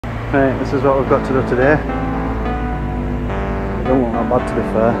Right, this is what we've got to do today. It don't look that bad, to be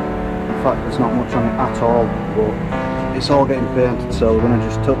fair. In fact, there's not much on it at all, but it's all getting painted, so we're going to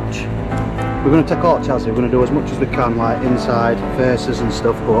just touch. We're going to take out chassis, we're going to do as much as we can, like inside, faces and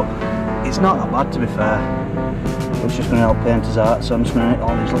stuff, but it's not that bad, to be fair. It's just going to help paint us out, so I'm just going to hit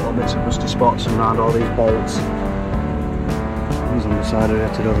all these little bits of rusty spots and around all these bolts. These on the side of here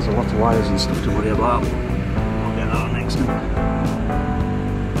to do, there's a lot of wires and stuff to worry about. I'll get that on next time.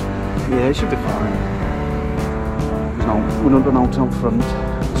 Yeah, it should be fine. We don't do no till front.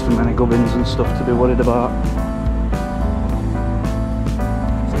 There's too many gubbins and stuff to be worried about.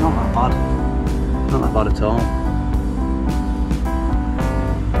 It's not that bad. Not that bad at all.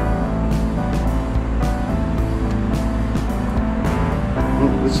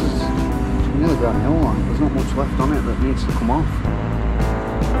 Look, this is nearly brand new one. There's not much left on it that needs to come off.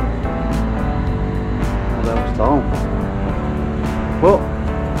 Not that at all. But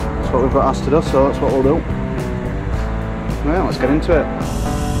that's what we've got asked to do, so that's what we'll do. Right, let's get into it.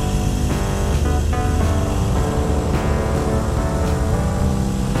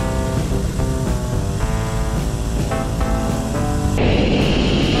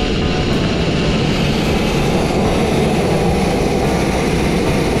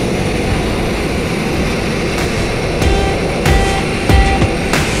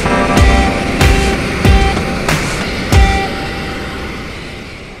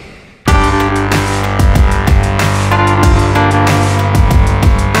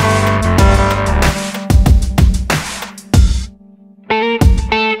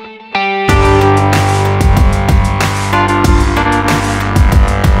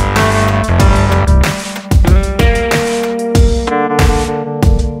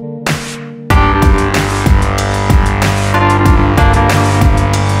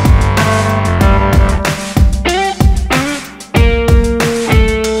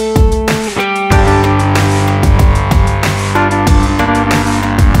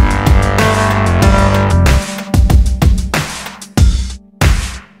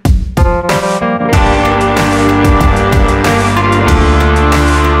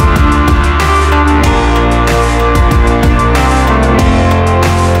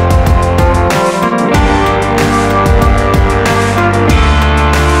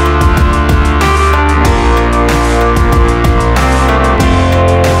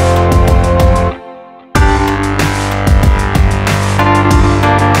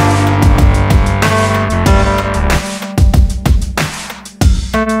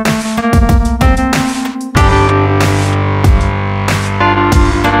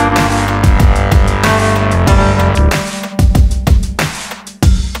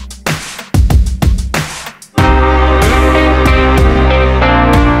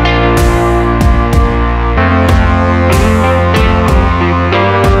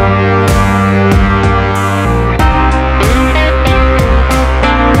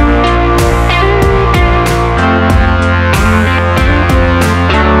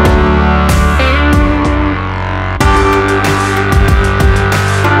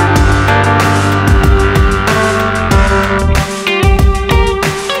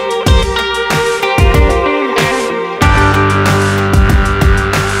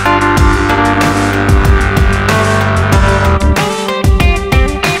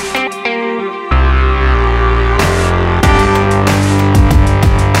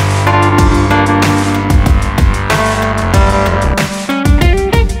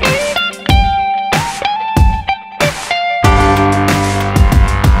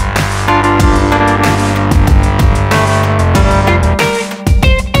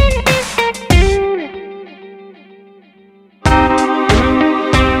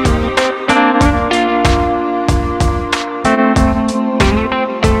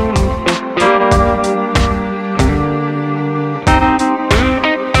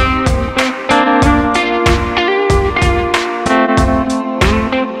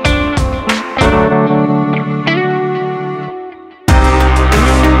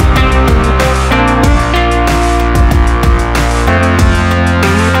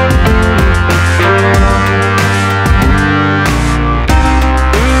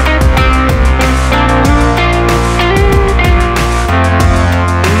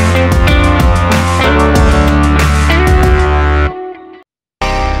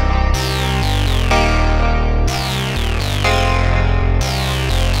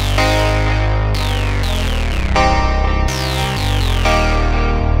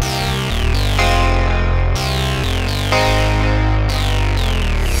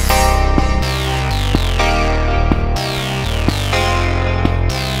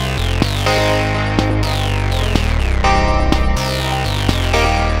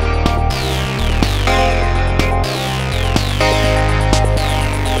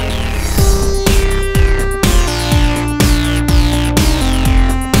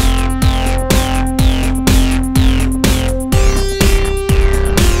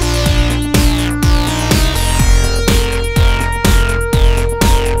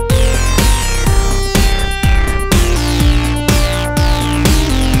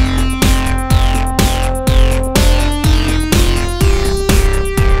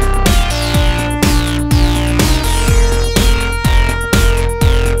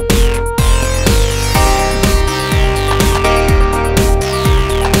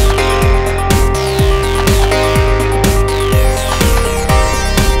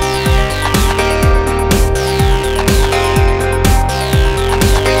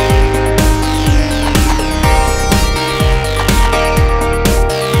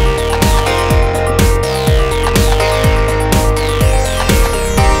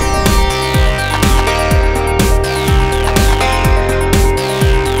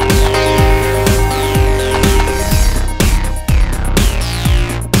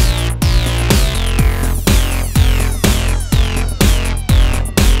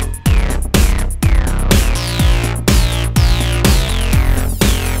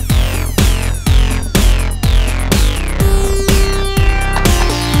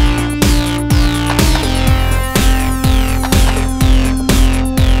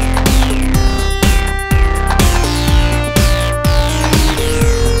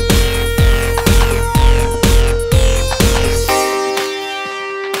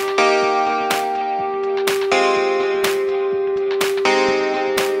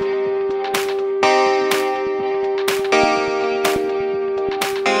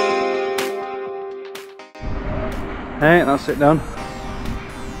 Hey, that's it done.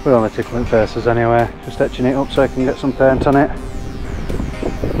 We're only tickling faces anyway, just etching it up so I can get some paint on it.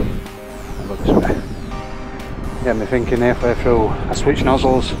 I'll go this way. Get me thinking halfway through, I switched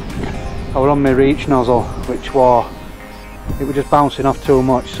nozzles. I was on my reach nozzle, which it was just bouncing off too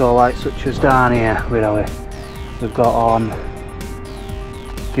much, so like such as down here, where we've got on,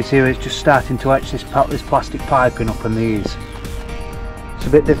 you can see it's just starting to etch this plastic piping up on these. It's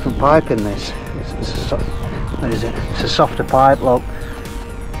a bit different piping this. What is it? It's a softer pipe, look.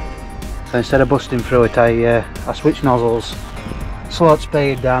 So instead of busting through it, I switched nozzles, slowed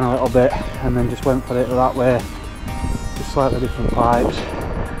speed down a little bit, and then just went for it that way. Just slightly different pipes.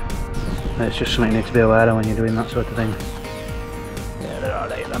 And it's just something you need to be aware of when you're doing that sort of thing. Yeah, they're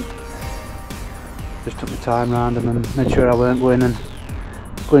alright then. Just took my time round them and made sure I weren't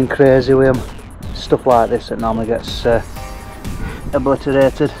going crazy with them. Stuff like this that normally gets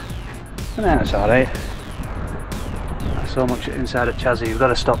obliterated. And then it's alright. So much inside a chassis, you've got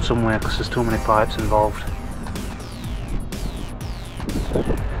to stop somewhere because there's too many pipes involved.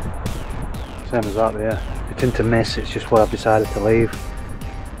 Same as that there. They tend to miss, it's just what I've decided to leave.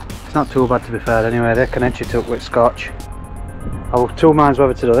 It's not too bad to be fair anyway, they can etch it up with scotch. I was two minds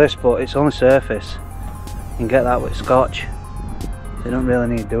whether to do this, but it's only surface. You can get that with scotch. They don't really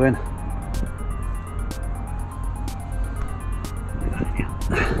need doing.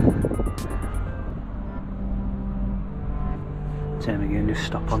 Same again, just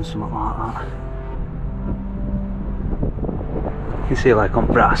stop on something like that. You can see like on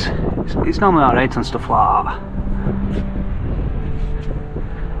brass, it's normally alright on stuff like that.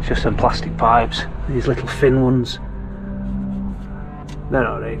 It's just some plastic pipes, these little thin ones. They're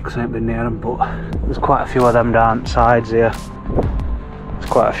alright because I ain't been near them, but there's quite a few of them down sides here. There's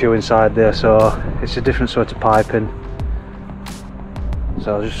quite a few inside there, so it's a different sort of piping.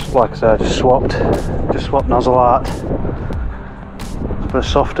 So just like I said, just swapped nozzle out. Put a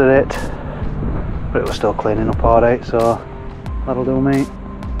softer it, but it was still cleaning up alright, so that'll do me.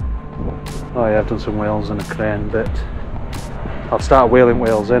 Oh yeah, I've done some wheels and a crane bit. I'll start wheeling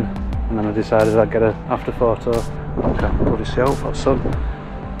wheels in, and then I decided I'd get a after photo. Okay, bloody shelf, that's sun.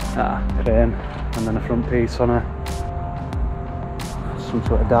 Crane, and then a front piece on a some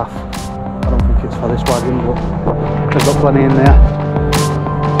sort of daff. I don't think it's for this wagon, but there's got plenty in there.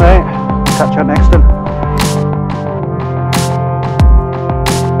 Right, catch you next time.